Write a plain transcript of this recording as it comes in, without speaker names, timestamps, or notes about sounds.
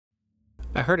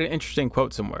I heard an interesting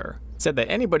quote somewhere. It said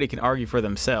that anybody can argue for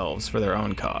themselves for their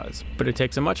own cause, but it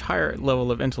takes a much higher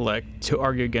level of intellect to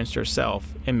argue against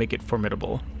yourself and make it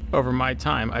formidable. Over my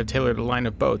time, I've tailored a line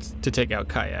of boats to take out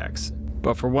kayaks.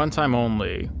 But for one time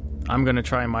only, I'm gonna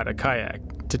try and mod a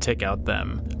kayak to take out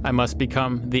them. I must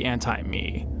become the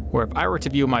anti-me. Where if I were to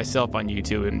view myself on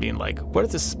YouTube and being like, what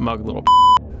is this smug little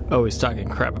always talking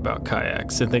crap about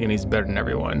kayaks and thinking he's better than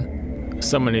everyone?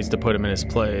 Someone needs to put him in his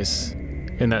place,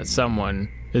 and that someone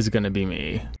is gonna be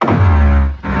me.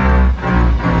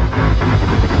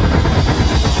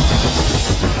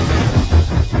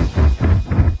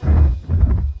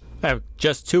 I have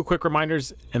just 2 quick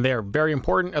reminders, and they are very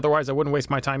important, otherwise I wouldn't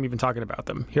waste my time even talking about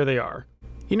them. Here they are.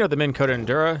 You know the Minn Kota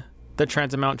Endura, the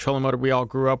Transamount trolling motor we all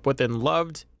grew up with and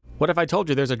loved? What if I told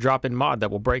you there's a drop-in mod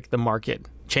that will break the market,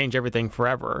 change everything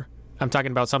forever? I'm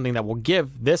talking about something that will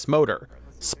give this motor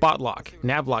spot lock,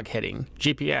 nav lock heading,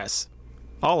 GPS,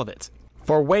 all of it,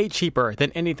 for way cheaper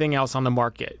than anything else on the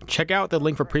market. Check out the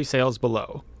link for pre-sales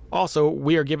below. Also,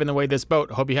 we are giving away this boat.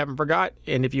 Hope you haven't forgot,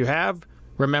 and if you have,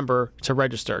 remember to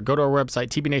register. Go to our website,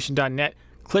 tbnation.net,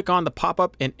 click on the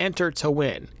pop-up and enter to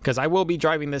win, because I will be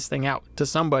driving this thing out to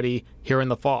somebody here in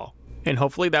the fall. And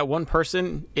hopefully that one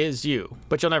person is you,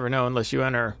 but you'll never know unless you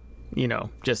enter, you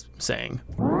know, just saying.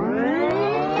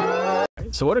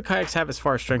 So what do kayaks have as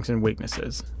far as strengths and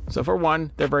weaknesses? So for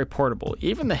one, they're very portable.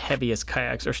 Even the heaviest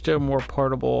kayaks are still more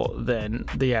portable than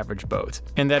the average boat,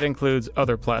 and that includes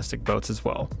other plastic boats as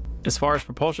well. As far as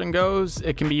propulsion goes,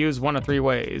 it can be used one of 3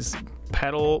 ways: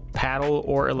 pedal, paddle,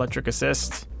 or electric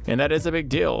assist. And that is a big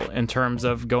deal in terms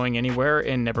of going anywhere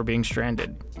and never being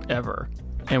stranded, ever.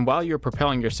 And while you're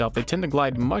propelling yourself, they tend to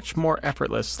glide much more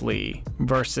effortlessly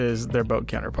versus their boat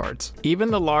counterparts.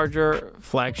 Even the larger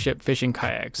flagship fishing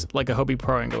kayaks, like a Hobie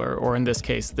Pro Angler, or in this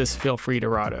case, this Feel Free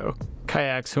Dorado,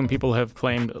 kayaks whom people have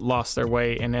claimed lost their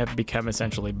way and have become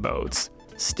essentially boats,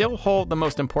 still hold the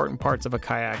most important parts of a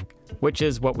kayak, which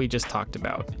is what we just talked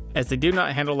about, as they do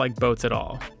not handle like boats at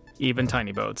all. Even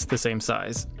tiny boats the same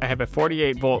size. I have a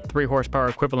 48 volt 3 horsepower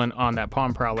equivalent on that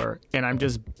Palm Prowler, and I'm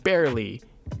just barely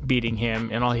beating him,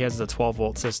 and all he has is a 12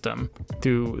 volt system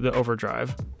through the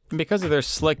overdrive. And because of their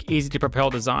slick, easy to propel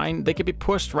design, they can be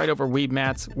pushed right over weed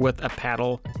mats with a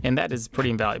paddle, and that is pretty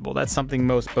invaluable. That's something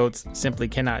most boats simply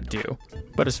cannot do.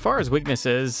 But as far as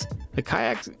weaknesses, the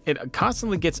kayak, it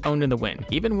constantly gets owned in the wind.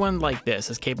 Even one like this,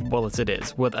 as capable as it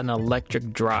is, with an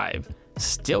electric drive,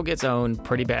 still gets owned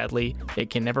pretty badly. It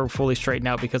can never fully straighten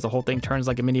out because the whole thing turns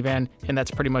like a minivan, and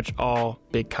that's pretty much all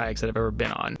big kayaks that I've ever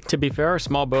been on. To be fair,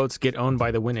 small boats get owned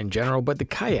by the wind in general, but the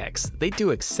kayaks, they do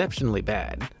exceptionally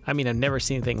bad. I mean, I've never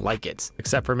seen anything like it,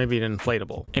 except for maybe an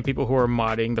inflatable. And people who are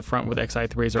modding the front with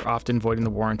XI3s are often voiding the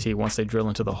warranty once they drill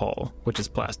into the hull, which is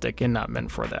plastic and not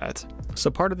meant for that. So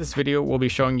part of this video will be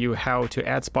showing you how to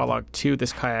add spot lock to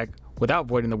this kayak without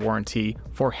voiding the warranty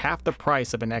for half the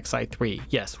price of an XI3.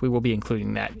 Yes, we will be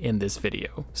including that in this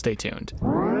video. Stay tuned.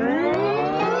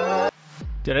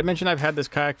 Did I mention I've had this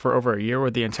kayak for over a year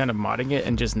with the intent of modding it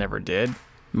and just never did?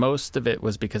 Most of it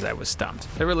was because I was stumped.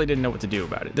 I really didn't know what to do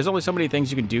about it. There's only so many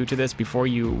things you can do to this before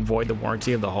you void the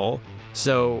warranty of the hull,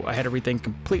 so I had to rethink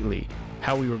completely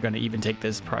how we were going to even take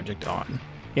this project on.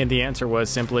 And the answer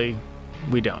was simply,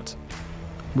 we don't.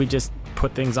 We just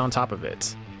put things on top of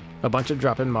it. A bunch of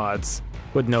drop-in mods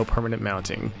with no permanent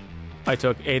mounting. I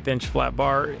took 1/8 inch flat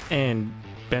bar and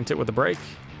bent it with a brake,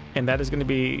 and that is going to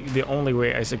be the only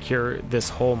way I secure this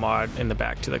whole mod in the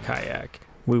back to the kayak.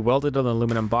 We welded an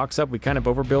aluminum box up. We kind of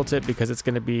overbuilt it because it's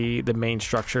going to be the main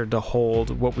structure to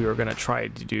hold what we were going to try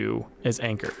to do as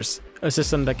anchors. A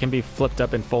system that can be flipped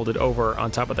up and folded over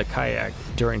on top of the kayak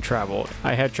during travel.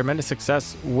 I had tremendous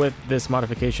success with this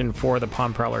modification for the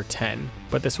Palm Prowler 10,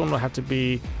 but this one will have to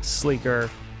be sleeker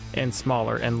and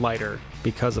smaller and lighter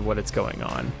because of what it's going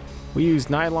on. We use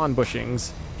nylon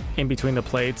bushings in between the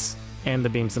plates and the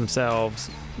beams themselves.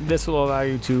 This will allow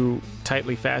you to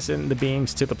tightly fasten the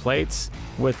beams to the plates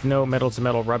with no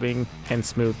metal-to-metal rubbing and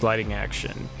smooth gliding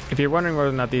action. If you're wondering whether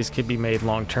or not these could be made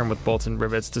long-term with bolts and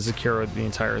rivets to secure the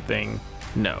entire thing,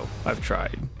 no, I've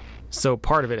tried. So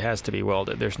part of it has to be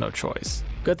welded, there's no choice.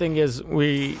 Good thing is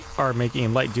we are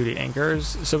making light-duty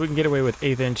anchors, so we can get away with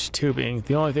 1/8 inch tubing.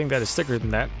 The only thing that is thicker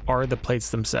than that are the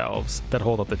plates themselves that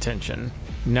hold up the tension.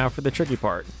 Now for the tricky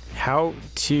part. How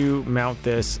to mount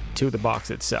this to the box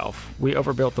itself. We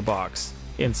overbuilt the box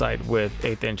inside with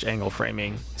 1/8 inch angle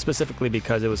framing, specifically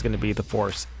because it was going to be the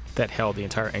force that held the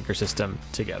entire anchor system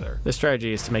together. The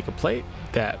strategy is to make a plate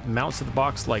that mounts to the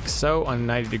box like so on a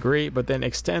 90 degree, but then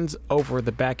extends over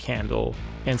the back handle,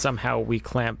 and somehow we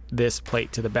clamp this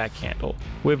plate to the back handle.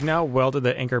 We've now welded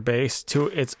the anchor base to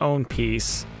its own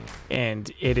piece,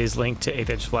 and it is linked to 1/8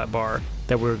 inch flat bar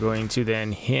that we're going to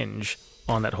then hinge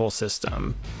on that whole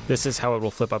system. This is how it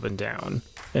will flip up and down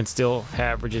and still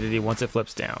have rigidity once it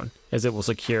flips down, as it will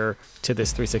secure to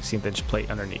this 3/16 inch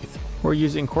plate underneath. We're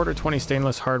using 1/4-20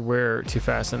 stainless hardware to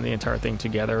fasten the entire thing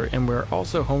together, and we're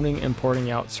also honing and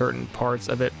porting out certain parts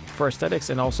of it for aesthetics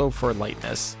and also for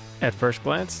lightness. At first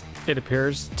glance, it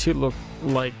appears to look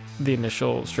like the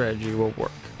initial strategy will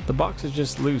work. The box is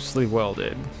just loosely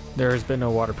welded. There has been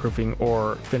no waterproofing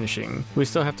or finishing. We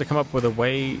still have to come up with a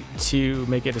way to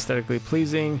make it aesthetically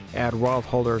pleasing, add rod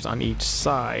holders on each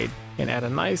side, and add a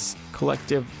nice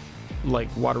collective, like,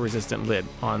 water resistant lid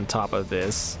on top of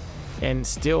this, and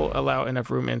still allow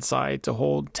enough room inside to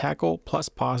hold tackle plus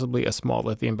possibly a small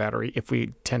lithium battery if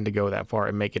we tend to go that far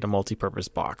and make it a multi-purpose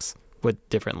box with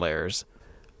different layers.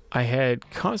 I had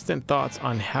constant thoughts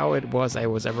on how it was I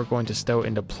was ever going to stow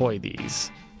and deploy these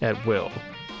at will,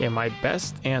 and my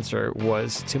best answer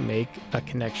was to make a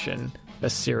connection, a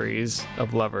series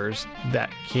of levers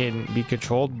that can be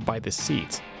controlled by the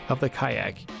seat of the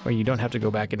kayak, where you don't have to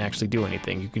go back and actually do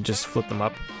anything. You can just flip them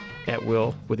up at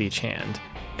will with each hand,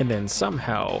 and then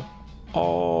somehow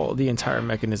the entire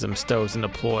mechanism stows and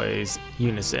deploys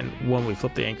unison when we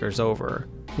flip the anchors over.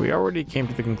 We already came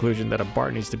to the conclusion that a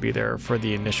bar needs to be there for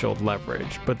the initial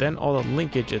leverage, but then all the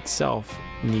linkage itself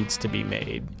needs to be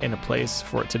made and a place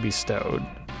for it to be stowed.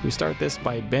 We start this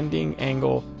by bending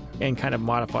angle and kind of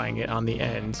modifying it on the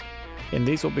end, and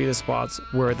these will be the spots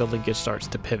where the linkage starts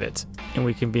to pivot, and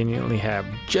we conveniently have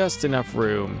just enough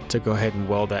room to go ahead and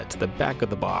weld that to the back of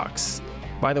the box.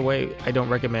 By the way, I don't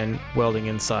recommend welding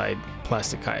inside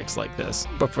plastic kayaks like this,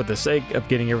 but for the sake of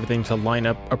getting everything to line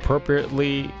up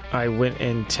appropriately, I went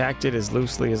and tacked it as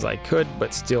loosely as I could,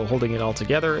 but still holding it all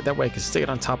together. That way I could stick it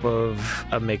on top of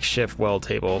a makeshift weld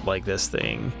table like this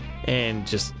thing and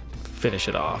just finish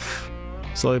it off.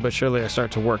 Slowly but surely I start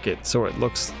to work it so it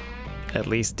looks at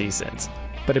least decent.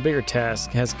 But a bigger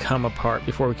task has come apart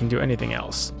before we can do anything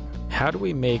else. How do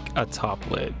we make a top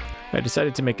lid? I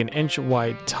decided to make an inch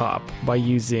wide top by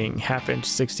using 1/2 inch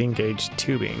 16 gauge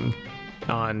tubing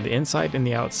on the inside and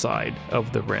the outside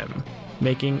of the rim,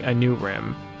 making a new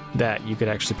rim that you could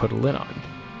actually put a lid on.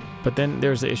 But then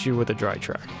there's the issue with the dry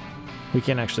track. We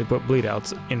can't actually put bleed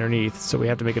outs underneath, so we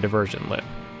have to make a diversion lip.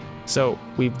 So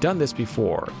we've done this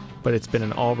before, but it's been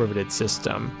an all riveted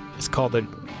system. It's called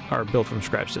our build from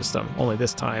scratch system, only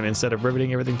this time instead of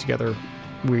riveting everything together,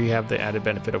 we have the added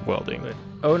benefit of welding.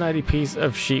 090 piece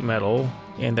of sheet metal,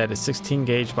 and that is 16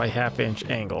 gauge by 1/2 inch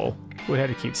angle. We had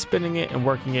to keep spinning it and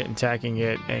working it and tacking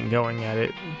it and going at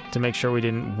it to make sure we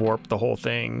didn't warp the whole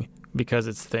thing because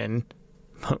it's thin.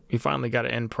 We finally got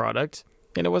an end product,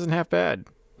 and it wasn't half bad.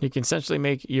 You can essentially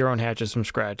make your own hatches from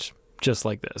scratch, just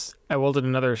like this. I welded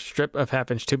another strip of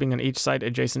 1/2 inch tubing on each side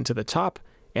adjacent to the top,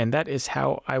 and that is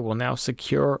how I will now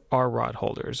secure our rod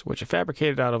holders, which are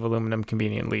fabricated out of aluminum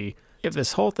conveniently. If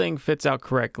this whole thing fits out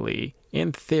correctly,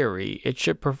 in theory, it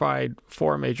should provide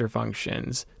 4 major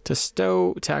functions: to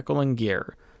stow, tackle, and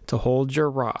gear, to hold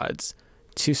your rods,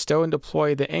 to stow and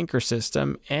deploy the anchor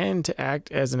system, and to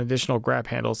act as an additional grab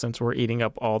handle since we're eating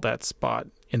up all that spot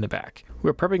in the back.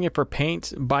 We're prepping it for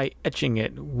paint by etching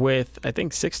it with, I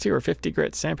think, 60 or 50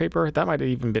 grit sandpaper. That might have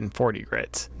even been 40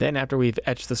 grit. Then after we've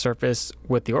etched the surface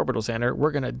with the orbital sander,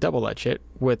 we're going to double etch it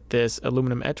with this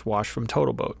aluminum etch wash from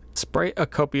Total Boat. Spray a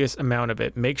copious amount of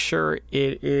it. Make sure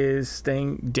it is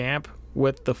staying damp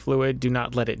with the fluid. Do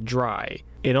not let it dry.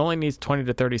 It only needs 20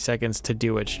 to 30 seconds to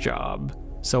do its job.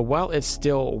 So while it's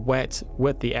still wet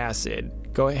with the acid,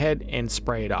 go ahead and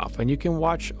spray it off, and you can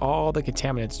watch all the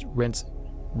contaminants rinse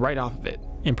right off of it.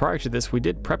 And prior to this, we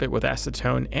did prep it with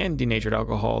acetone and denatured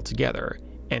alcohol together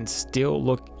and still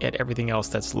look at everything else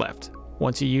that's left.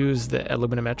 Once you use the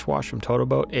aluminum etch wash from Total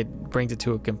Boat, it brings it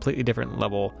to a completely different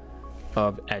level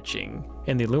of etching,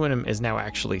 and the aluminum is now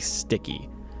actually sticky.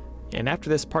 And after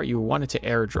this part, you want it to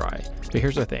air dry. But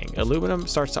here's the thing, aluminum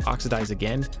starts to oxidize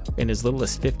again in as little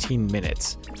as 15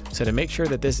 minutes. So to make sure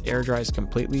that this air dries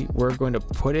completely, we're going to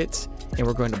put it and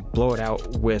we're going to blow it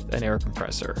out with an air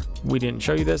compressor. We didn't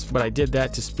show you this, but I did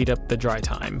that to speed up the dry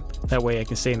time. That way I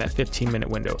can stay in that 15-minute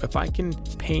window. If I can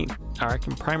paint or I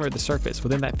can primer the surface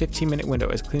within that 15-minute window,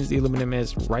 as clean as the aluminum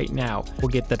is right now, we'll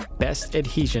get the best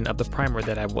adhesion of the primer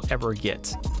that I will ever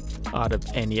get out of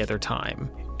any other time.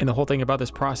 And the whole thing about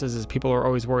this process is people are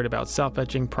always worried about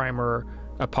self-etching primer,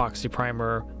 epoxy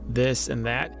primer, this and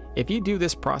that. If you do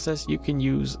this process, you can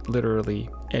use literally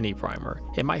any primer.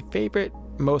 And my favorite,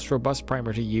 most robust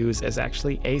primer to use is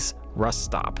actually Ace Rust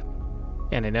Stop.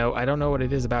 And I don't know what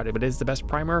it is about it, but it is the best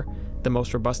primer, the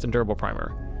most robust and durable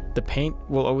primer. The paint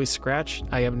will always scratch.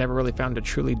 I have never really found a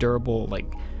truly durable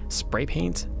like spray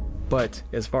paint but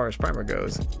as far as primer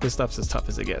goes, this stuff's as tough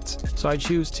as it gets. So I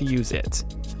choose to use it.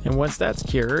 And once that's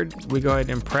cured, we go ahead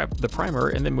and prep the primer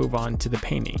and then move on to the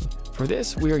painting. For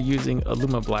this, we are using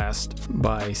Alumablast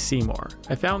by Seymour.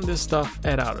 I found this stuff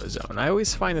at AutoZone. I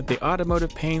always find that the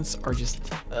automotive paints are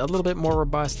just a little bit more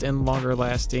robust and longer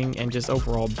lasting and just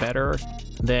overall better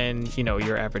than, you know,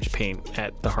 your average paint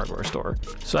at the hardware store.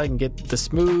 So I can get the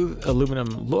smooth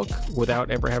aluminum look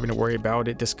without ever having to worry about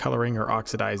it discoloring or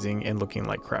oxidizing and looking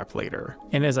like crap later.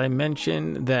 And as I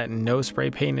mentioned that no spray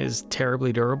paint is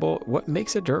terribly durable, what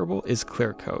makes it durable is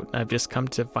clear coat. I've just come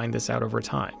to find this out over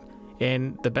time.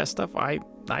 And the best stuff I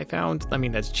found, I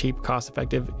mean, that's cheap, cost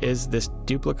effective, is this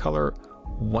Duplicolor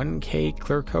 1K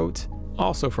clear coat,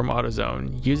 also from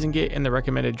AutoZone. Using it in the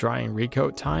recommended dry and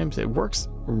recoat times, it works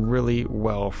really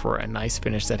well for a nice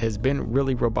finish that has been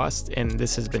really robust, and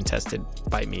this has been tested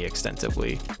by me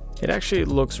extensively. It actually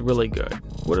looks really good.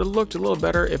 Would have looked a little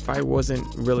better if I wasn't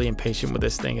really impatient with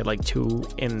this thing at like 2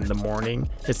 in the morning.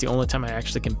 It's the only time I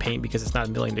actually can paint because it's not a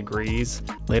million degrees.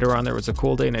 Later on there was a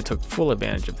cool day and I took full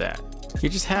advantage of that. You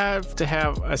just have to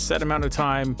have a set amount of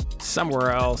time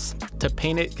somewhere else to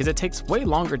paint it, because it takes way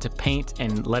longer to paint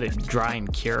and let it dry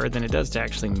and cure than it does to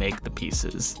actually make the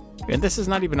pieces. And this is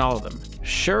not even all of them.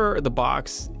 Sure, the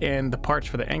box and the parts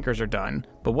for the anchors are done,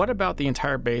 but what about the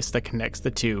entire base that connects the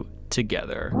two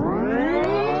together?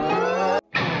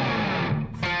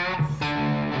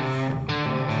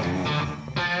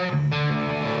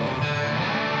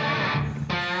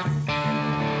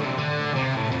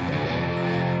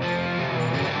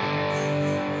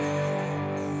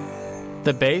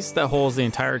 The base that holds the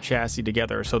entire chassis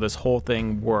together so this whole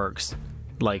thing works,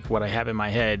 like what I have in my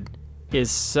head, is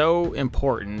so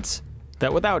important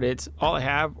that without it, all I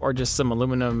have are just some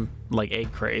aluminum like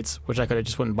egg crates, which I could have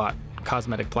just went and bought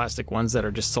cosmetic plastic ones that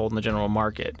are just sold in the general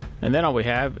market. And then all we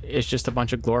have is just a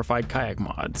bunch of glorified kayak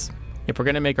mods. If we're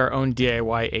gonna make our own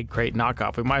DIY egg crate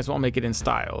knockoff, we might as well make it in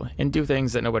style and do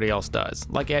things that nobody else does,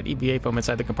 like add EVA foam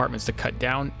inside the compartments to cut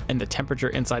down and the temperature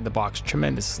inside the box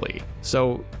tremendously.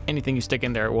 So anything you stick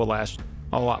in there will last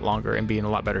a lot longer and be in a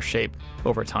lot better shape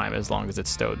over time as long as it's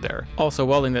stowed there. Also,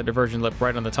 welding that diversion lip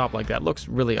right on the top like that looks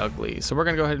really ugly, so we're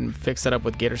gonna go ahead and fix that up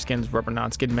with Gator Skin's rubber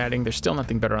non-skid matting. There's still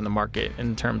nothing better on the market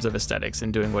in terms of aesthetics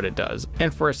and doing what it does.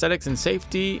 And for aesthetics and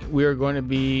safety, we are going to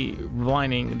be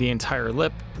lining the entire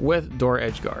lip with door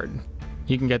edge guard.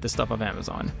 You can get this stuff off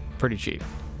Amazon, pretty cheap.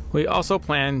 We also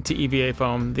plan to EVA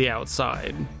foam the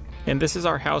outside, and this is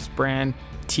our house brand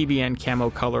TBN camo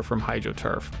color from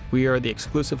HydroTurf. We are the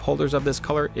exclusive holders of this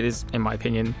color. It is, in my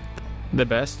opinion, the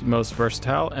best, most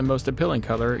versatile, and most appealing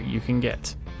color you can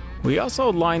get. We also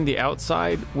line the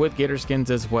outside with gator skins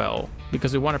as well,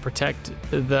 because we want to protect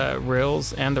the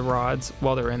rails and the rods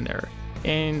while they're in there.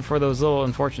 And for those little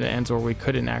unfortunate ends where we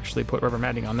couldn't actually put rubber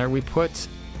matting on there, we put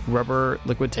rubber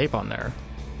liquid tape on there.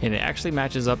 And it actually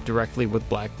matches up directly with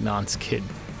black non-skid.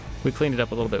 We cleaned it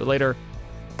up a little bit later,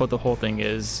 but the whole thing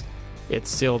is, it's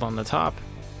sealed on the top,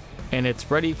 and it's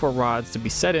ready for rods to be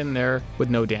set in there with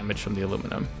no damage from the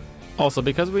aluminum. Also,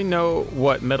 because we know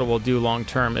what metal will do long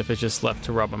term if it's just left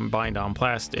to rub and bind on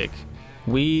plastic,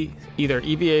 we either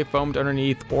EVA foamed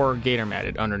underneath or gator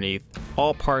matted underneath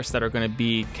all parts that are going to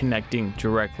be connecting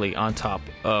directly on top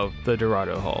of the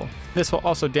Dorado hull. This will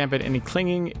also dampen any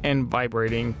clinging and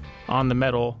vibrating on the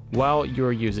metal while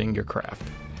you're using your craft.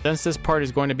 Since this part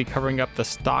is going to be covering up the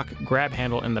stock grab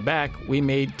handle in the back, we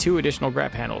made 2 additional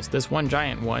grab handles. This one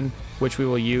giant one, which we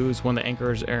will use when the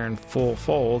anchors are in full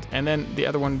fold, and then the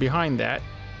other one behind that,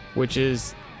 which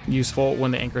is useful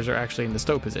when the anchors are actually in the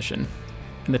stow position.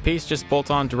 And the piece just bolts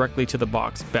on directly to the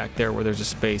box back there where there's a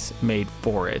space made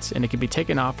for it, and it can be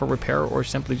taken off for repair or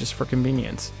simply just for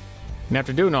convenience. And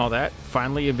after doing all that,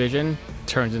 finally a vision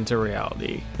turns into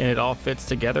reality, and it all fits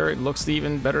together. It looks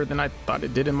even better than I thought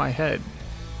it did in my head.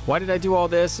 Why did I do all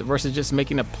this versus just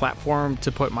making a platform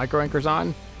to put micro anchors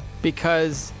on?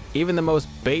 Because even the most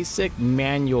basic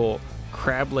manual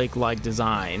crab lake-like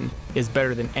design is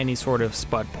better than any sort of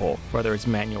spud pole, whether it's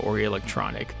manual or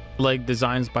electronic. Leg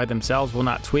designs by themselves will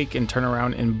not tweak and turn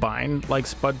around and bind like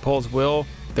spud poles will.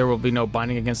 There will be no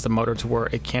binding against the motor to where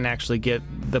it can't actually get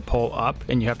the pole up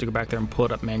and you have to go back there and pull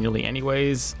it up manually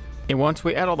anyways. And once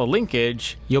we add all the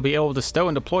linkage, you'll be able to stow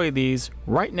and deploy these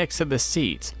right next to the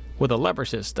seat with a lever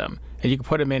system, and you can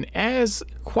put them in as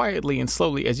quietly and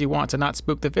slowly as you want to not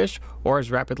spook the fish, or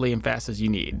as rapidly and fast as you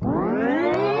need.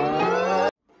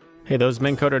 Hey, those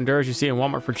Minn Kota Enduros you see in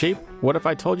Walmart for cheap? What if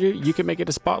I told you you could make it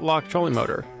a spot lock trolling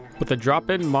motor? With a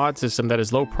drop-in mod system that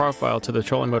is low profile to the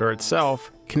trolling motor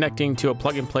itself, connecting to a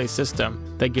plug-and-play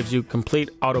system that gives you complete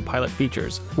autopilot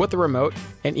features with a remote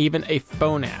and even a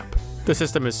phone app. The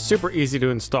system is super easy to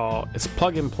install. It's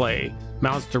plug and play,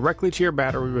 mounts directly to your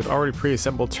battery with already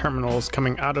pre-assembled terminals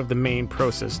coming out of the main Pro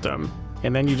system.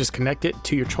 And then you just connect it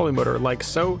to your trolling motor like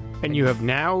so, and you have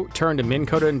now turned a Minn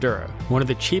Kota Endura, one of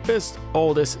the cheapest,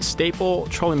 oldest, staple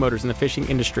trolling motors in the fishing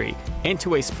industry,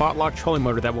 into a spot lock trolling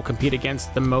motor that will compete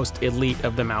against the most elite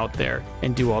of them out there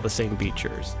and do all the same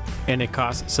features. And it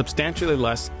costs substantially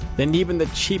less than even the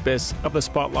cheapest of the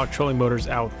spot lock trolling motors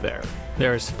out there.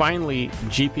 There's finally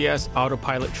GPS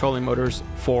autopilot trolling motors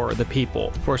for the people,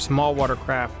 for small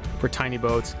watercraft, for tiny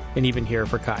boats, and even here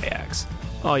for kayaks.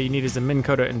 All you need is a Minn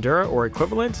Kota Endura or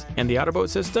equivalent and the Autoboat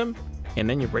system, and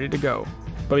then you're ready to go.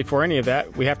 But before any of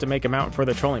that, we have to make a mount for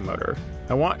the trolling motor.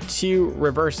 I want to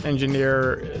reverse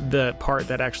engineer the part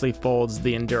that actually folds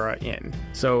the Endura in.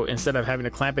 So instead of having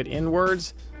to clamp it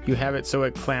inwards, you have it so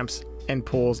it clamps and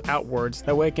pulls outwards.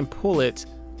 That way I can pull it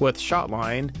with shot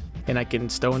line, and I can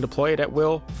stow and deploy it at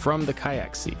will from the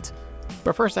kayak seat.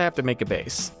 But first I have to make a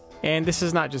base. And this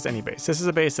is not just any base. This is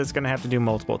a base that's going to have to do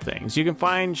multiple things. You can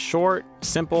find short,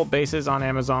 simple bases on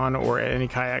Amazon or at any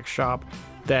kayak shop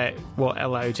that will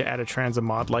allow you to add a transit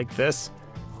mod like this.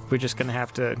 We're just going to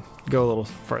have to go a little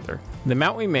further. The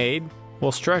mount we made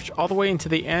will stretch all the way into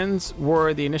the ends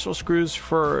where the initial screws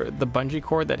for the bungee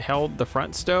cord that held the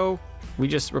front stow. We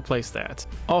just replaced that.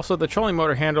 Also, the trolling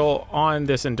motor handle on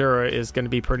this Endura is going to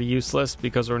be pretty useless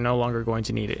because we're no longer going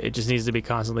to need it. It just needs to be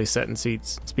constantly set in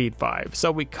speed 5.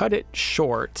 So we cut it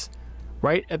short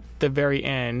right at the very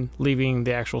end, leaving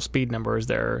the actual speed numbers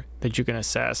there that you can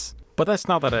assess. But that's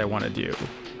not what I want to do.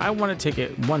 I want to take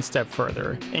it one step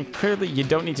further. And clearly you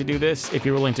don't need to do this if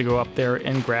you're willing to go up there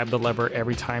and grab the lever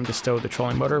every time to stow the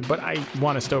trolling motor, but I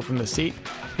want to stow from the seat.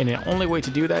 And the only way to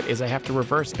do that is I have to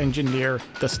reverse engineer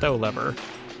the stow lever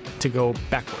to go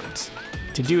backwards.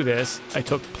 To do this, I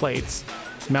took plates,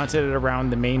 mounted it around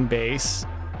the main base,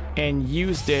 and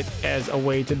used it as a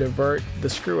way to divert the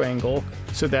screw angle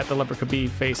so that the lever could be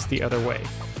faced the other way.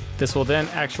 This will then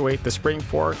actuate the spring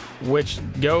fork, which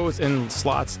goes and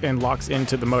slots and locks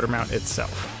into the motor mount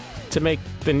itself. To make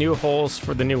the new holes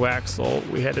for the new axle,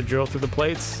 we had to drill through the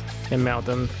plates and mount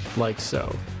them like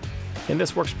so. And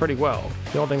this works pretty well.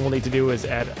 The only thing we'll need to do is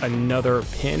add another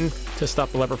pin to stop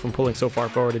the lever from pulling so far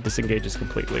forward it disengages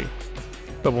completely.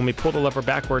 But when we pull the lever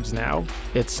backwards now,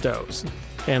 it stows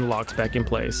and locks back in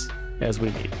place as we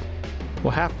need. We'll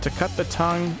have to cut the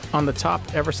tongue on the top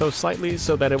ever so slightly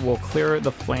so that it will clear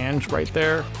the flange right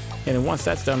there. And then once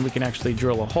that's done, we can actually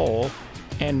drill a hole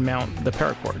and mount the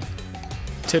paracord.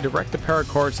 To direct the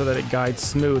paracord so that it guides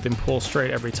smooth and pulls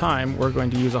straight every time, we're going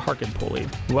to use a Harken pulley,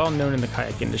 well known in the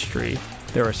kayak industry.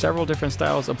 There are several different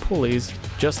styles of pulleys,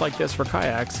 just like this for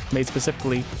kayaks, made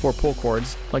specifically for pull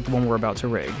cords like the one we're about to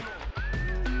rig.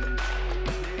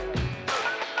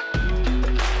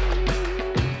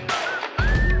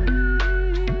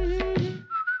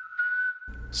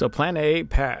 So plan A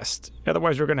passed.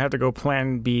 Otherwise, we're going to have to go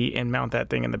plan B and mount that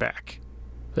thing in the back.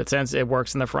 But since it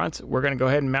works in the front, we're going to go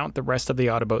ahead and mount the rest of the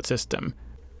Autoboat system.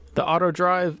 The auto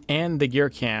drive and the gear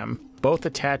cam both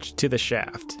attach to the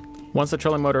shaft. Once the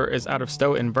trolling motor is out of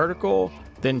stow and vertical,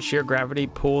 then shear gravity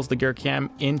pulls the gear cam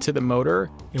into the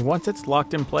motor, and once it's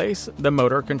locked in place, the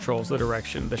motor controls the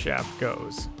direction the shaft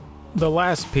goes. The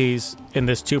last piece in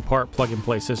this two-part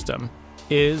plug-and-play system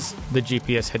is the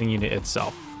GPS heading unit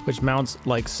itself, which mounts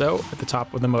like so at the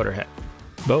top of the motor head.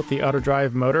 Both the auto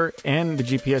drive motor and the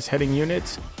GPS heading unit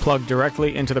plug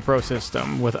directly into the Pro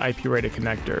system with IP rated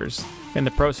connectors, and the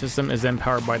Pro system is then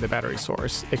powered by the battery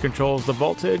source. It controls the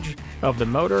voltage of the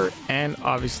motor and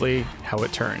obviously how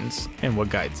it turns and what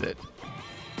guides it.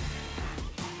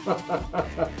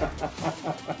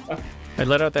 I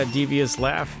let out that devious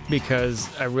laugh because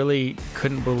I really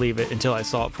couldn't believe it until I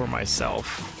saw it for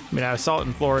myself. I mean, I saw it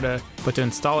in Florida, but to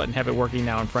install it and have it working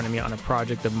now in front of me on a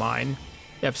project of mine,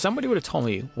 if somebody would have told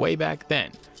me way back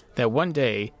then that one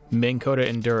day Minn Kota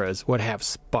Enduras would have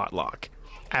spot lock,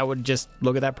 I would just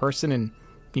look at that person and,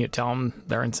 tell them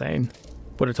they're insane.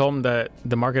 Would have told them that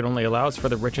the market only allows for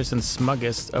the richest and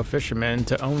smuggest of fishermen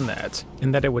to own that,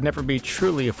 and that it would never be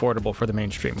truly affordable for the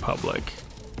mainstream public.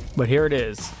 But here it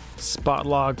is, spot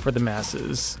lock for the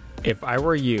masses. If I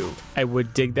were you, I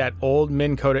would dig that old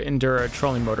Minn Kota Endura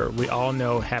trolling motor we all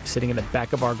know have sitting in the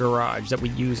back of our garage that we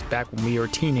used back when we were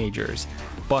teenagers.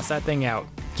 Bust that thing out,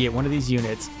 get one of these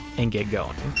units, and get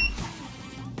going.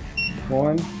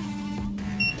 1,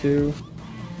 2,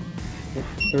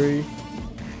 3,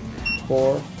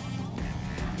 4,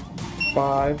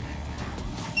 5,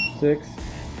 6,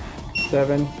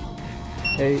 7,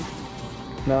 8,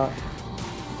 9.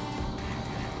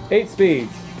 8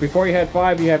 speeds. Before you had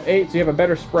 5, you have 8, so you have a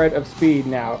better spread of speed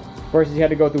now. Versus you had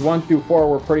to go through 1 through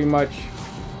 4 were pretty much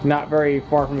not very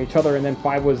far from each other, and then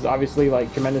 5 was obviously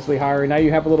like tremendously higher. Now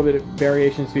you have a little bit of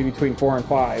variation speed between 4 and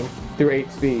 5 through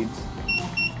 8 speeds.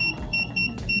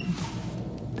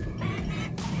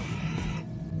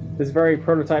 This very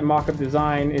prototype mock-up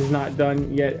design is not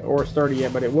done yet or started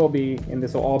yet, but it will be, and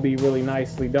this will all be really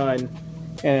nicely done.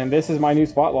 And this is my new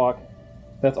spot lock.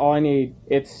 That's all I need.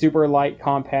 It's super light,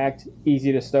 compact,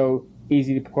 easy to stow,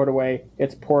 easy to put away.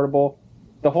 It's portable.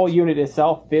 The whole unit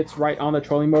itself fits right on the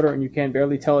trolling motor, and you can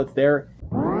barely tell it's there.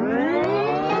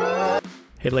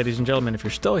 Hey ladies and gentlemen, if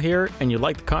you're still here and you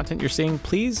like the content you're seeing,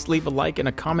 please leave a like and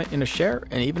a comment and a share,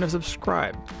 and even a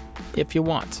subscribe if you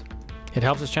want. It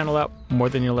helps this channel out more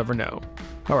than you'll ever know.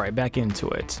 Alright, back into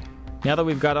it. Now that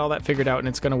we've got all that figured out and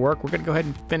it's going to work, we're going to go ahead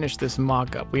and finish this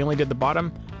mock-up. We only did the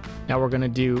bottom, now we're going to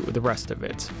do the rest of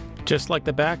it. Just like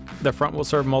the back, the front will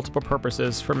serve multiple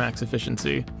purposes for max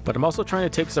efficiency, but I'm also trying to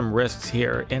take some risks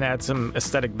here and add some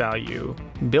aesthetic value.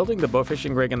 Building the bow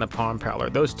fishing rig and the pond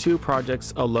prowler, those two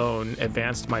projects alone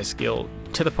advanced my skill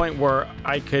to the point where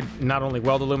I could not only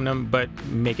weld aluminum, but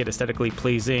make it aesthetically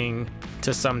pleasing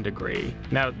to some degree.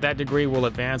 Now, that degree will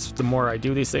advance the more I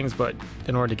do these things, but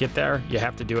in order to get there, you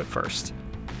have to do it first.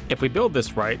 If we build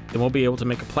this right, then we'll be able to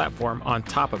make a platform on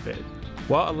top of it,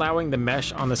 while allowing the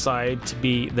mesh on the side to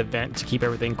be the vent to keep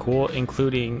everything cool,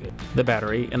 including the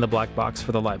battery and the black box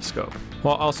for the live scope,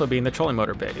 while also being the trolling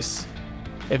motor base.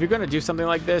 If you're going to do something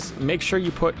like this, make sure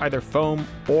you put either foam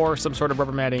or some sort of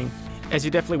rubber matting, as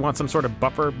you definitely want some sort of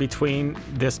buffer between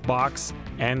this box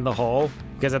and the hull,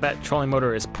 because if that trolling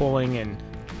motor is pulling and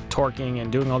torquing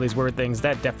and doing all these weird things,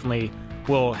 that definitely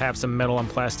will have some metal and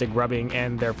plastic rubbing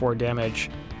and therefore damage.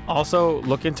 Also,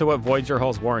 look into what voids your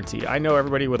hull's warranty. I know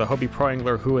everybody with a Hobie Pro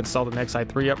Angler who installed an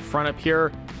Xi3 up front up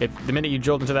here, if the minute you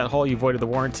drilled into that hull, you voided the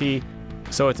warranty.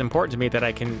 So it's important to me that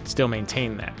I can still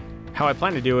maintain that. How I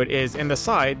plan to do it is in the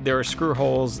side, there are screw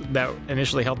holes that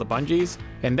initially held the bungees,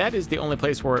 and that is the only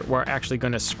place where we're actually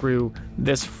going to screw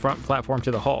this front platform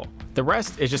to the hull. The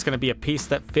rest is just going to be a piece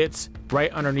that fits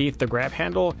right underneath the grab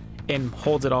handle and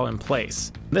holds it all in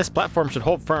place. This platform should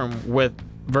hold firm with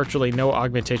virtually no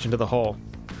augmentation to the hull.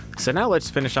 So now let's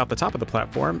finish off the top of the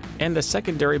platform and the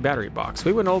secondary battery box.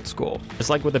 We went old school. Just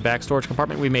like with the back storage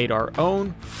compartment, we made our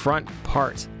own front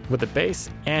part with the base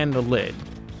and the lid,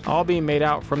 all being made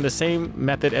out from the same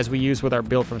method as we use with our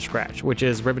build from scratch, which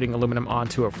is riveting aluminum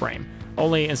onto a frame.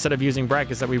 Only instead of using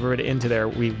brackets that we riveted into there,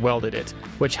 we welded it,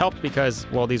 which helped because,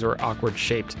 well, these were awkward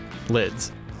shaped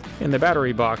lids. And the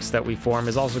battery box that we form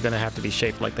is also going to have to be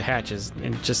shaped like the hatches,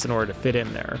 just in order to fit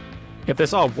in there. If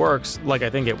this all works, like I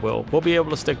think it will, we'll be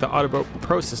able to stick the Autoboat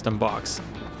Pro System box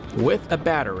with a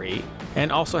battery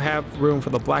and also have room for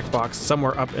the black box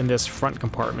somewhere up in this front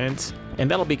compartment, and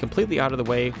that'll be completely out of the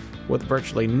way with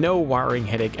virtually no wiring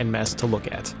headache and mess to look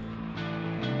at.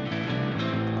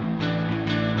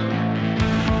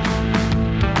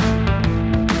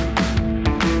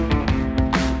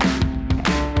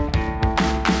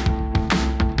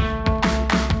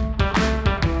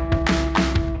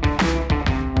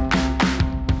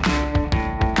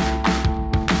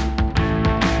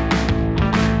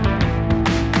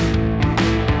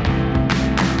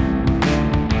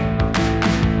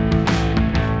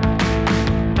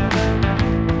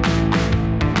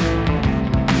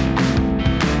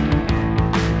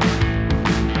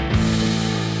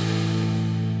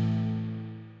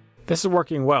 This is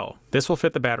working well. This will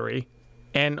fit the battery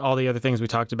and all the other things we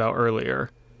talked about earlier.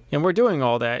 And we're doing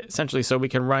all that essentially so we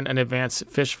can run an advanced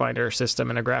fish finder system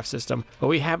and a graph system, but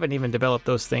we haven't even developed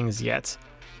those things yet.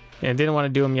 And didn't want to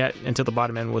do them yet until the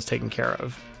bottom end was taken care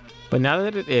of. But now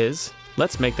that it is,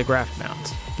 let's make the graph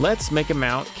mount. Let's make a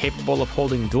mount capable of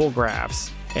holding dual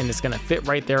graphs, and it's going to fit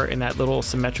right there in that little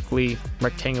symmetrically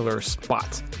rectangular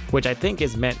spot, which I think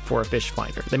is meant for a fish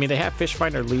finder. I mean, they have fish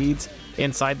finder leads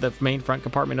inside the main front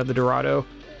compartment of the Dorado,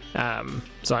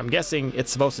 so I'm guessing it's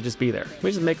supposed to just be there.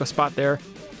 We just make a spot there,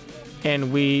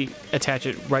 and we attach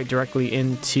it right directly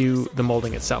into the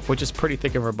molding itself, which is pretty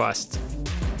thick and robust.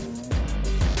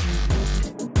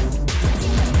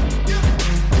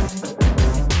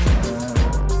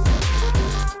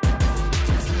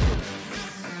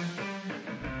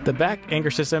 The back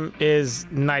anchor system is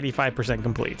 95%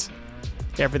 complete.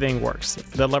 Everything works.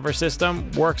 The lever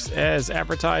system works as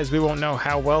advertised. We won't know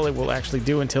how well it will actually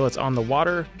do until it's on the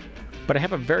water, but I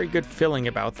have a very good feeling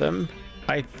about them.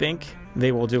 I think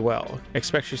they will do well,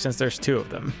 especially since there's two of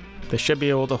them. They should be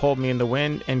able to hold me in the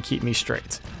wind and keep me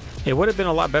straight. It would have been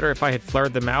a lot better if I had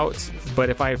flared them out, but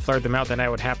if I had flared them out, then I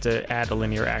would have to add a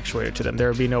linear actuator to them. There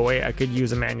would be no way I could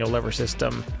use a manual lever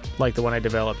system like the one I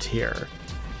developed here.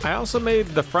 I also made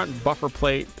the front buffer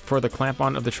plate for the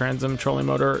clamp-on of the transom trolling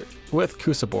motor with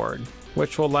Kusa board.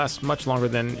 which will last much longer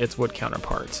than its wood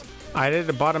counterparts. I added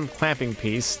a bottom clamping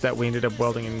piece that we ended up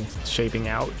welding and shaping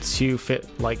out to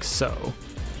fit like so.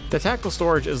 The tackle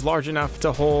storage is large enough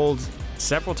to hold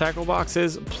several tackle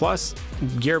boxes, plus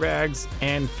gear bags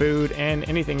and food and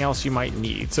anything else you might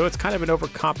need. So it's kind of an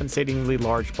overcompensatingly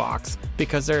large box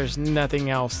because there's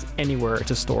nothing else anywhere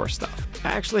to store stuff. I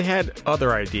actually had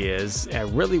other ideas. I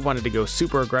really wanted to go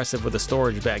super aggressive with the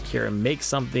storage back here and make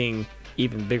something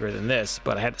even bigger than this,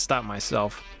 but I had to stop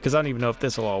myself because I don't even know if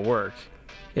this will all work.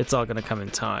 It's all gonna come in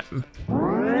time.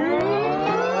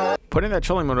 Putting that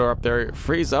trolling motor up there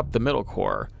frees up the middle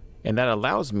core, and that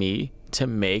allows me to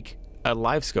make a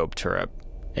live scope turret,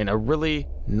 and a really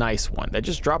nice one that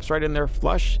just drops right in there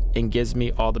flush and gives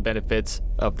me all the benefits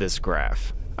of this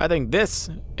graph. I think this,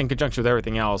 in conjunction with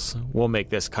everything else, will make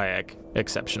this kayak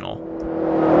exceptional.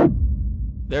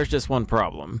 There's just one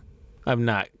problem. I'm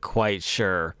not quite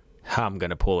sure how I'm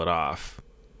gonna pull it off.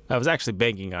 I was actually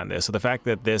banking on this, so the fact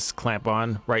that this clamp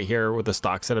on right here with the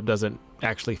stock setup doesn't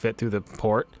actually fit through the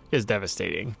port is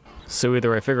devastating. So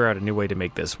either I figure out a new way to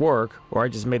make this work, or I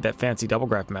just made that fancy double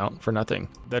graph mount for nothing.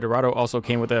 The Dorado also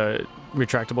came with a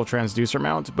retractable transducer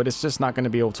mount, but it's just not going to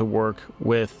be able to work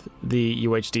with the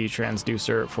UHD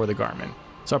transducer for the Garmin.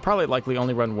 So I'll probably likely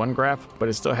only run one graph, but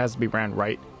it still has to be ran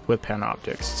right with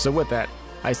Panoptix. So with that,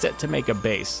 I set to make a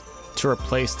base to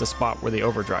replace the spot where the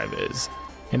overdrive is.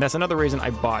 And that's another reason I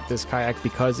bought this kayak,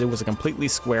 because it was a completely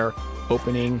square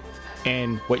opening,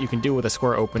 and what you can do with a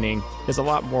square opening is a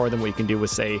lot more than what you can do with,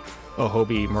 say, a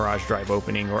Hobie Mirage Drive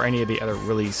opening or any of the other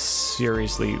really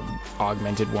seriously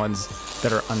augmented ones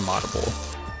that are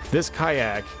unmoddable. This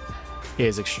kayak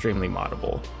is extremely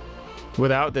moddable.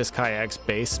 Without this kayak's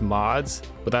base mods,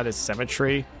 without its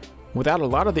symmetry, without a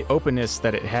lot of the openness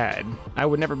that it had, I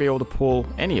would never be able to pull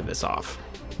any of this off.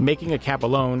 Making a cap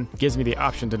alone gives me the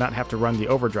option to not have to run the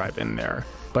overdrive in there,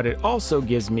 but it also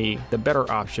gives me the better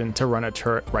option to run a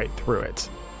turret right through it.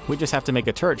 We just have to make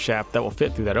a turret shaft that will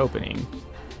fit through that opening.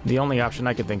 The only option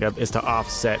I can think of is to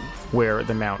offset where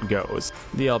the mount goes.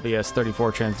 The LBS34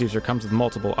 transducer comes with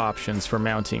multiple options for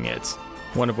mounting it,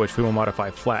 one of which we will modify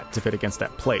flat to fit against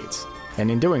that plate. And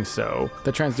in doing so,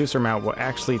 the transducer mount will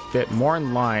actually fit more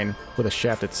in line with the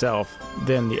shaft itself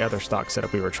than the other stock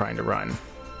setup we were trying to run.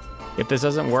 If this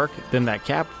doesn't work, then that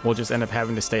cap will just end up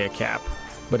having to stay a cap.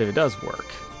 But if it does work,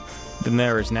 then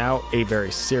there is now a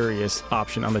very serious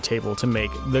option on the table to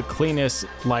make the cleanest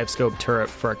live scope turret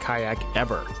for a kayak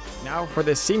ever. Now for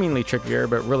this seemingly trickier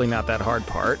but really not that hard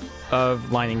part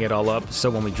of lining it all up so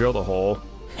when we drill the hole,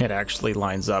 it actually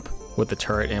lines up with the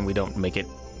turret and we don't make it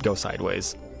go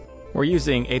sideways. We're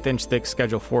using 1/8 inch thick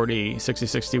Schedule 40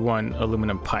 6061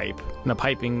 aluminum pipe. And the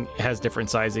piping has different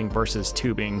sizing versus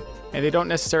tubing, and they don't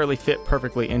necessarily fit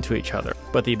perfectly into each other.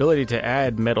 But the ability to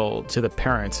add metal to the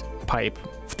parent pipe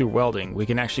through welding, we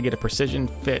can actually get a precision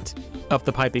fit of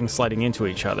the piping sliding into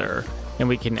each other, and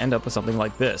we can end up with something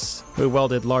like this. We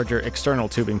welded larger external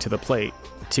tubing to the plate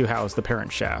to house the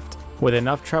parent shaft, with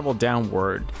enough travel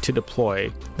downward to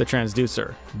deploy the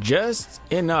transducer, just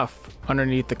enough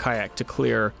underneath the kayak to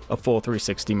clear a full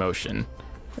 360 motion.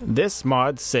 This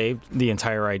mod saved the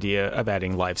entire idea of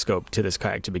adding live scope to this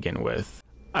kayak to begin with.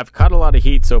 I've caught a lot of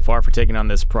heat so far for taking on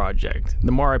this project.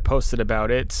 The more I posted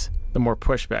about it, the more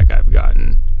pushback I've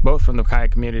gotten, both from the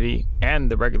kayak community and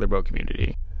the regular boat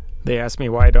community. They ask me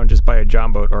why I don't just buy a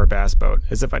John boat or a bass boat,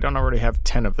 as if I don't already have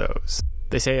 10 of those.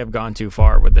 They say I've gone too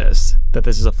far with this, that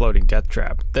this is a floating death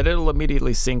trap, that it'll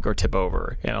immediately sink or tip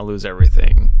over, and I'll lose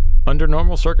everything. Under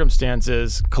normal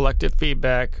circumstances, collective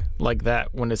feedback like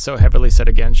that, when it's so heavily set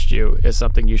against you, is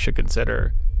something you should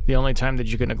consider. The only time that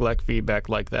you can neglect feedback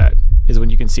like that is when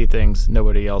you can see things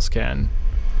nobody else can.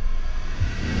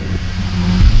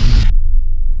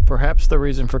 Perhaps the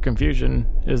reason for confusion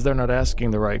is they're not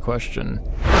asking the right question.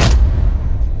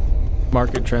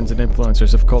 Market trends and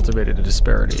influencers have cultivated a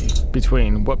disparity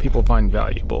between what people find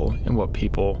valuable and what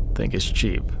people think is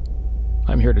cheap.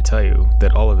 I'm here to tell you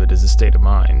that all of it is a state of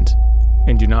mind,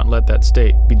 and do not let that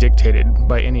state be dictated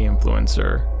by any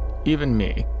influencer, even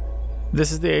me.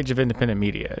 This is the age of independent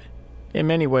media. In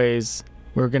many ways,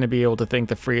 we're going to be able to think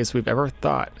the freest we've ever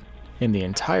thought in the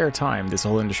entire time this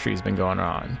whole industry has been going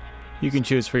on. You can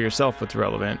choose for yourself what's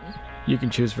relevant. You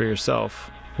can choose for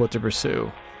yourself what to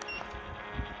pursue.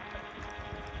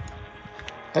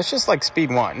 That's just like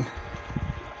speed 1.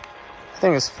 The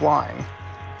thing is flying.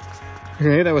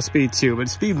 Okay, that was speed 2, but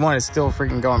speed 1 is still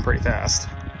freaking going pretty fast.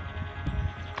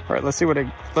 All right, let's see what it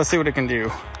can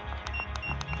do.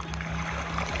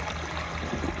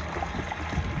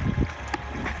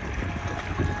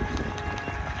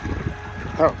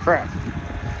 Oh crap!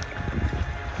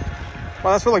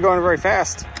 Well, that's really going very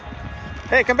fast.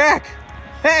 Hey, come back!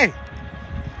 Hey!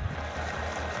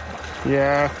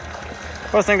 Yeah.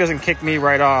 Well, this thing doesn't kick me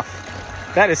right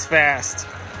off. That is fast.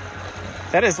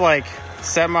 That is like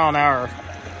 7 miles an hour.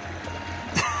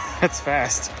 That's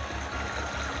fast.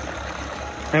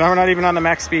 And we're not even on the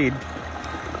max speed.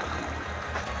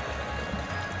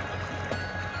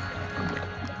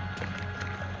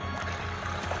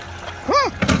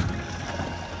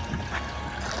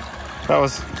 That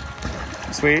was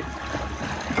sweet.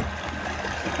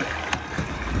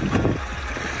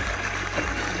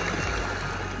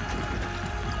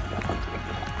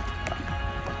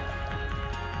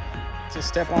 To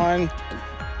step on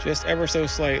just ever so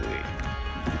slightly.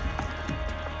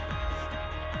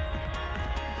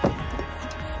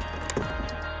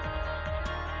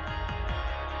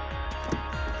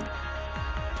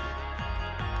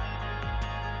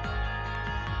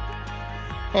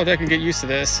 Oh, I can get used to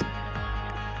this.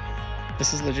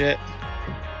 This is legit.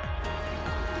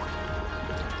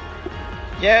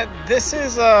 Yeah, this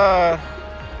is all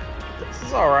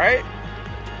right.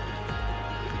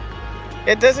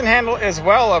 It doesn't handle as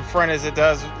well up front as it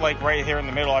does like right here in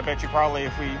the middle. I bet you probably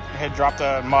if we had dropped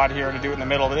a mod here to do it in the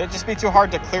middle, but it'd just be too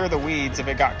hard to clear the weeds if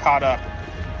it got caught up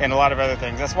in a lot of other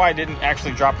things. That's why I didn't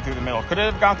actually drop it through the middle. Could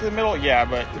it have gone through the middle? Yeah,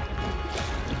 but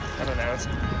I don't know.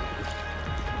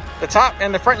 The top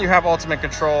and the front, you have ultimate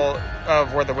control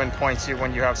of where the wind points you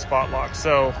when you have spot lock.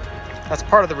 So that's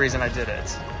part of the reason I did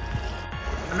it.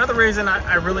 Another reason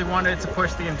I really wanted to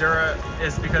push the Endura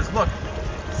is because look,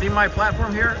 see my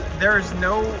platform here? There's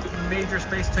no major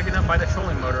space taken up by the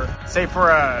trolling motor. Say for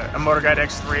a Motor Guide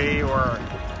X3 or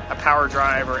a power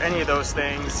drive or any of those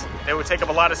things, it would take up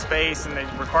a lot of space and they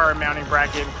require a mounting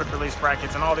bracket, quick release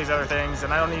brackets and all these other things.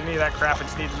 And I don't need any of that crap. I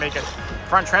just need to make it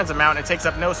front transit mount. It takes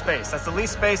up no space. That's the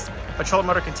least space a trolling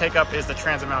motor can take up is the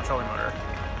transit mount trolling motor.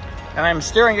 And I'm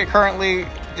steering it currently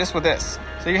just with this.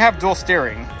 So you have dual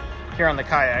steering here on the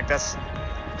kayak. So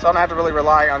I don't have to really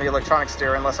rely on the electronic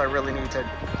steer unless I really need to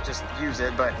just use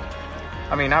it. But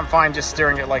I mean, I'm fine just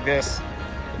steering it like this.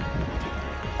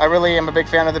 I really am a big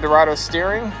fan of the Dorado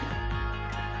steering.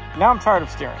 Now I'm tired of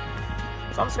steering.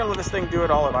 So I'm just gonna let this thing do it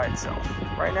all by itself.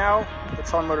 Right now, the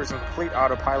trolling motor is in complete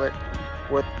autopilot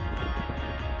with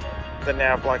the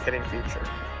nav block hitting feature.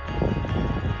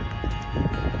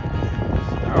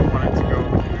 So I want it to go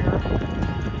over here.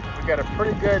 We got a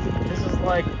pretty good, this is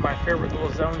like my favorite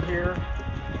little zone here,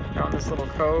 out in this little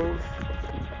cove.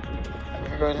 I'm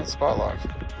gonna go ahead and hit spot lock.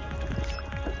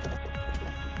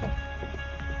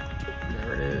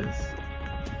 There it is.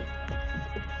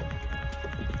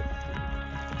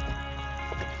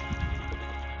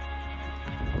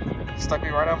 Stuck me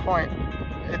right on point.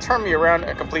 It turned me around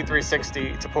a complete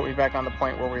 360 to put me back on the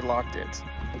point where we locked it.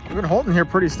 We've been holding here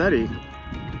pretty steady.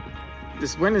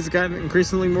 This wind has gotten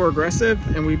increasingly more aggressive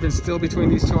and we've been still between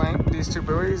these two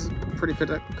buoys pretty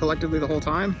collectively the whole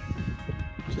time.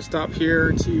 Just stop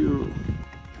here to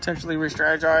potentially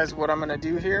re-strategize what I'm gonna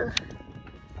do here.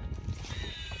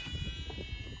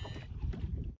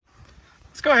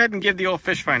 Let's go ahead and give the old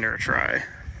fish finder a try.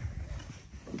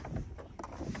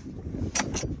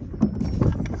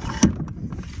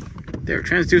 There,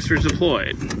 transducers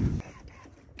deployed.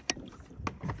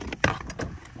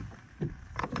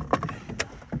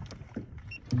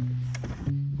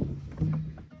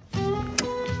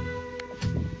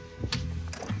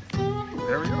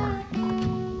 There we are.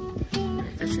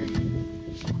 Fishing.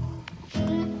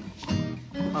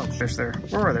 Oh, fish there.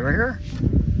 Where are they? Right here?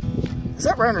 Is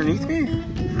that right underneath me?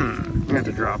 I'm gonna have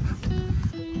to drop.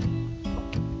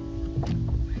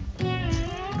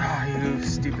 Ah, you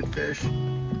stupid fish.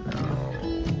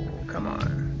 Come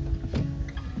on.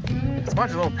 It's a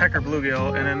bunch of little pecker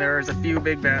bluegill, and then there's a few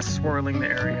big bass swirling the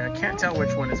area. I can't tell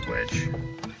which one is which.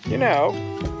 You know,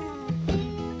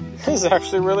 this is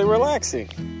actually really relaxing.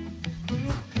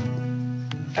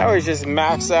 I always just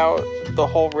max out the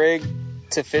whole rig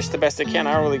to fish the best I can.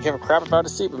 I don't really give a crap about a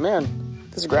seat, but man,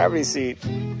 this gravity seat,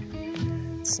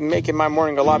 it's making my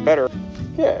morning a lot better.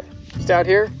 Yeah, just out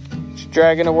here, just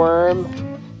dragging a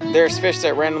worm. There's fish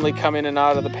that randomly come in and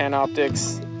out of the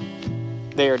Panoptics.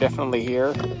 They are definitely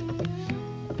here.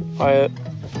 But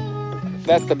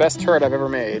that's the best turret I've ever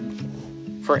made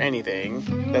for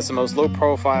anything. That's the most low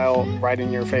profile, right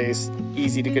in your face,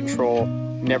 easy to control,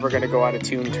 never gonna go out of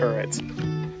tune turret.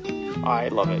 I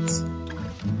love it.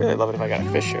 Really love it if I got a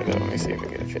fish here though. Let me see if I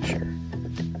get a fish here.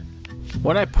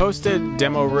 When I posted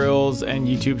demo reels and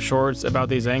YouTube shorts about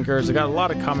these anchors, I got a lot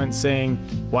of comments saying,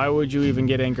 why would you even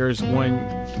get anchors when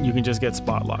you can just get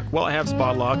spot lock? Well, I have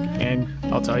spot lock, and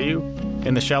I'll tell you,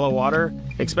 in the shallow water,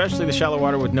 especially the shallow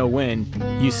water with no wind,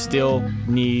 you still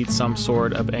need some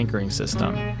sort of anchoring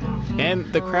system. And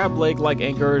the crab leg-like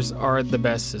anchors are the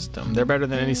best system. They're better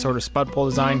than any sort of spud pole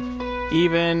design,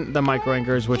 even the micro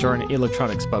anchors, which are an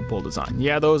electronic spud pole design.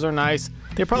 Yeah, those are nice.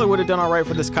 They probably would have done all right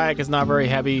for this kayak. It's not very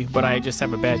heavy, but I just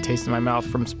have a bad taste in my mouth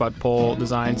from spud pole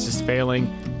designs just failing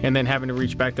and then having to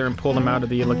reach back there and pull them out of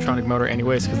the electronic motor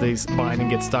anyways because they spine and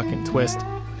get stuck and twist.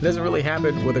 It doesn't really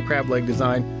happen with a crab leg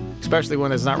design, especially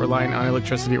when it's not relying on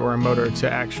electricity or a motor to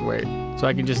actuate. So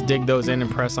I can just dig those in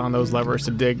and press on those levers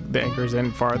to dig the anchors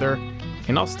in farther,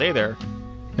 and I'll stay there.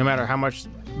 No matter how much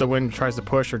the wind tries to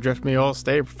push or drift me, I'll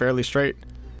stay fairly straight.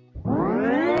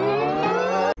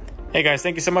 Hey guys,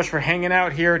 thank you so much for hanging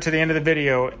out here to the end of the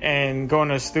video and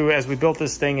going us through as we built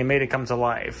this thing and made it come to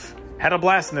life. Had a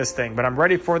blast in this thing, but I'm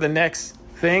ready for the next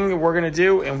thing we're gonna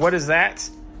do, and what is that?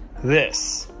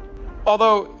 This.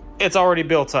 Although it's already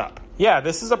built up. Yeah,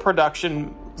 this is a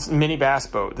production mini bass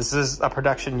boat. This is a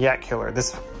production yak killer.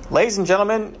 This, ladies and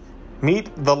gentlemen,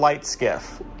 meet the light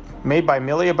skiff, made by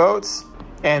Milia Boats,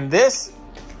 and this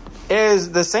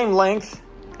is the same length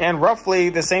and roughly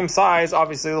the same size,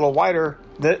 obviously a little wider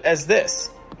as this.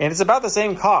 And it's about the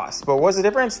same cost, but what's the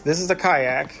difference? This is a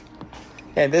kayak,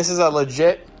 and this is a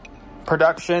legit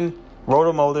production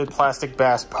rotomolded plastic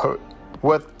bass boat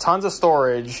with tons of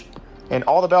storage and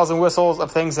all the bells and whistles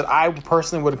of things that I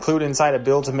personally would include inside a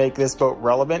build to make this boat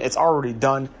relevant. It's already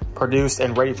done, produced,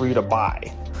 and ready for you to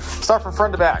buy. Start from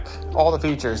front to back, all the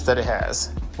features that it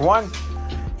has. One,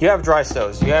 you have dry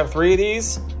stows. You have 3 of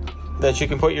these that you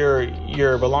can put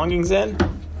your belongings in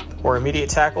or immediate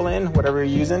tackle in, whatever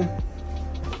you're using.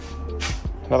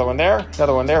 Another one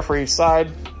there for each side,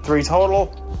 3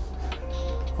 total.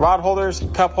 Rod holders,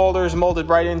 cup holders molded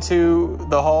right into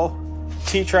the hull.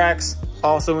 T-tracks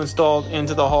also installed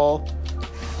into the hull.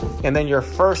 And then your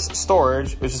first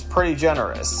storage, which is pretty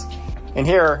generous. And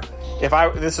here, if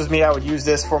this was me, I would use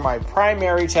this for my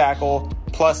primary tackle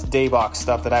plus day box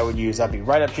stuff that I would use. I'd be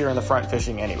right up here in the front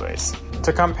fishing anyways.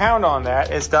 To compound on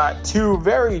that, it's got 2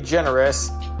 very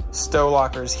generous stow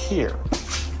lockers here.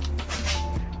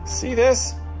 See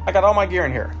this? I got all my gear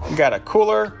in here. You got a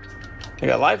cooler, you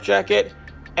got a life jacket,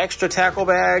 extra tackle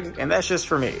bag, and that's just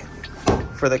for me.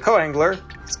 For the co-angler,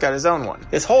 it's got his own one.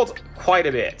 This holds quite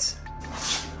a bit.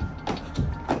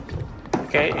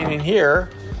 Okay, and in here,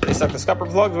 they stuck the scupper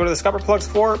plugs. What are the scupper plugs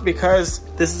for? Because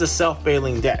this is a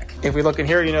self-bailing deck. If we look in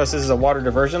here, you notice this is a water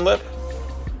diversion lip.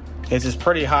 It's just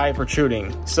pretty high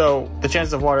protruding. So the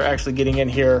chances of water actually getting in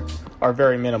here are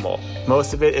very minimal.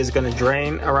 Most of it is gonna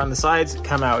drain around the sides,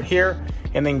 come out here,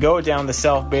 and then go down the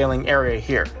self-bailing area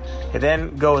here. It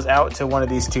then goes out to one of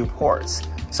these 2 ports.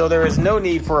 So there is no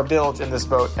need for a bilge in this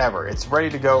boat ever. It's ready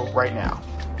to go right now.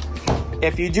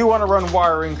 If you do wanna run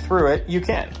wiring through it, you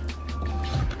can.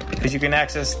 Because you can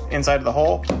access inside of the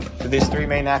hull to these 3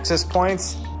 main access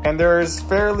points. And there's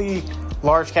fairly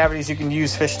large cavities you can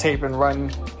use fish tape and run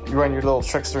your little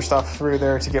trickster stuff through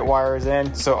there to get wires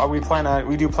in. So we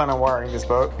do plan on wiring this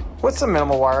boat with some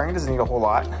minimal wiring. It doesn't need a whole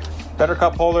lot. Better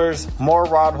cup holders, more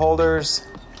rod holders,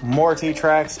 more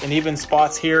T-tracks, and even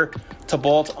spots here to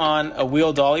bolt on a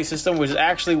wheel dolly system, which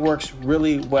actually works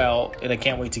really well, and I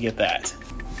can't wait to get that.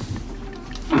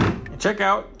 Check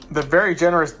out the very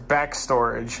generous back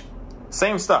storage.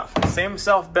 Same stuff, same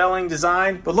self-belling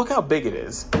design, but look how big it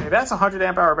is. Okay, that's a 100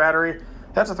 amp hour battery.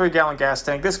 That's a 3-gallon gas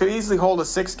tank. This could easily hold a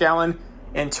 6-gallon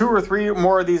and 2 or 3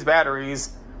 more of these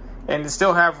batteries and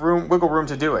still have wiggle room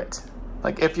to do it.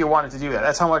 Like if you wanted to do that,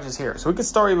 that's how much is here. So we could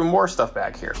store even more stuff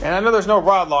back here. And I know there's no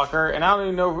rod locker, and I don't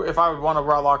even know if I would want a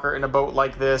rod locker in a boat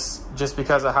like this just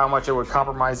because of how much it would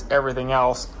compromise everything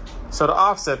else. So to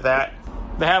offset that,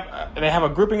 they have a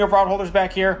grouping of rod holders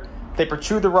back here. They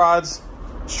protrude the rods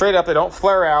straight up. They don't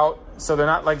flare out, so they're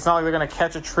not like, it's not like they're gonna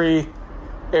catch a tree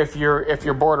if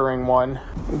you're bordering one.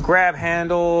 Grab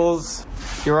handles,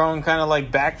 your own kind of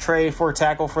like back tray for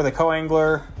tackle for the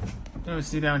co-angler. Let's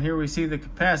see down here, we see the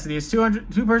capacity. It's 2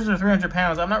 persons or 300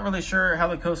 pounds. I'm not really sure how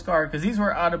the Coast Guard, because these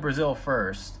were out of Brazil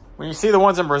first. When you see the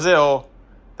ones in Brazil,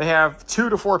 they have 2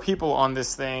 to 4 people on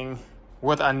this thing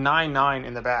with a 9.9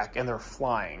 in the back, and they're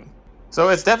flying. So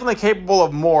it's definitely capable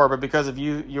of more, but because of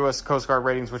U.S. Coast Guard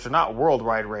ratings, which are not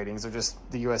worldwide ratings, they're just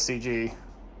the USCG,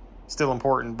 still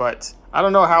important. But I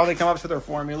don't know how they come up with their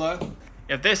formula.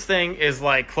 If this thing is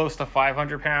like close to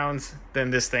 500 pounds, then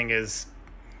this thing is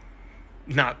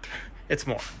not, it's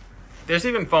more. There's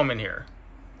even foam in here.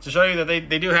 To show you that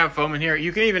they do have foam in here.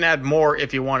 You can even add more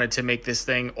if you wanted to make this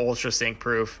thing ultra sink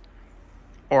proof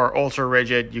or ultra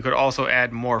rigid. You could also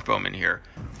add more foam in here.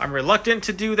 I'm reluctant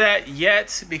to do that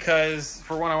yet because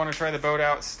for one, I want to try the boat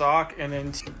out stock, and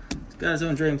then got its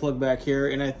own drain plug back here,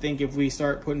 and I think if we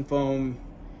start putting foam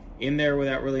in there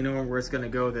without really knowing where it's going to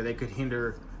go, that it could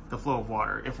hinder the flow of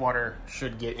water. If water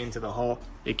should get into the hull,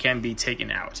 it can be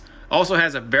taken out. Also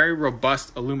has a very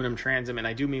robust aluminum transom, and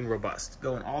I do mean robust.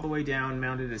 Going all the way down,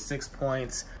 mounted at 6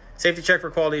 points. Safety check for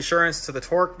quality assurance to the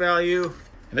torque value.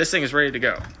 And this thing is ready to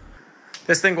go.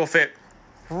 This thing will fit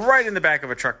right in the back of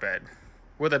a truck bed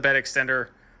with a bed extender,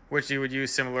 which you would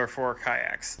use similar for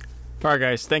kayaks. All right,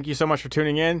 guys, thank you so much for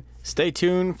tuning in. Stay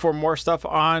tuned for more stuff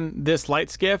on this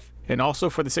light skiff and also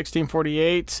for the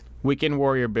 1648 Weekend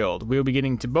Warrior build. We'll be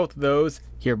getting to both of those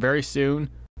here very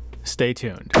soon. Stay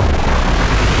tuned.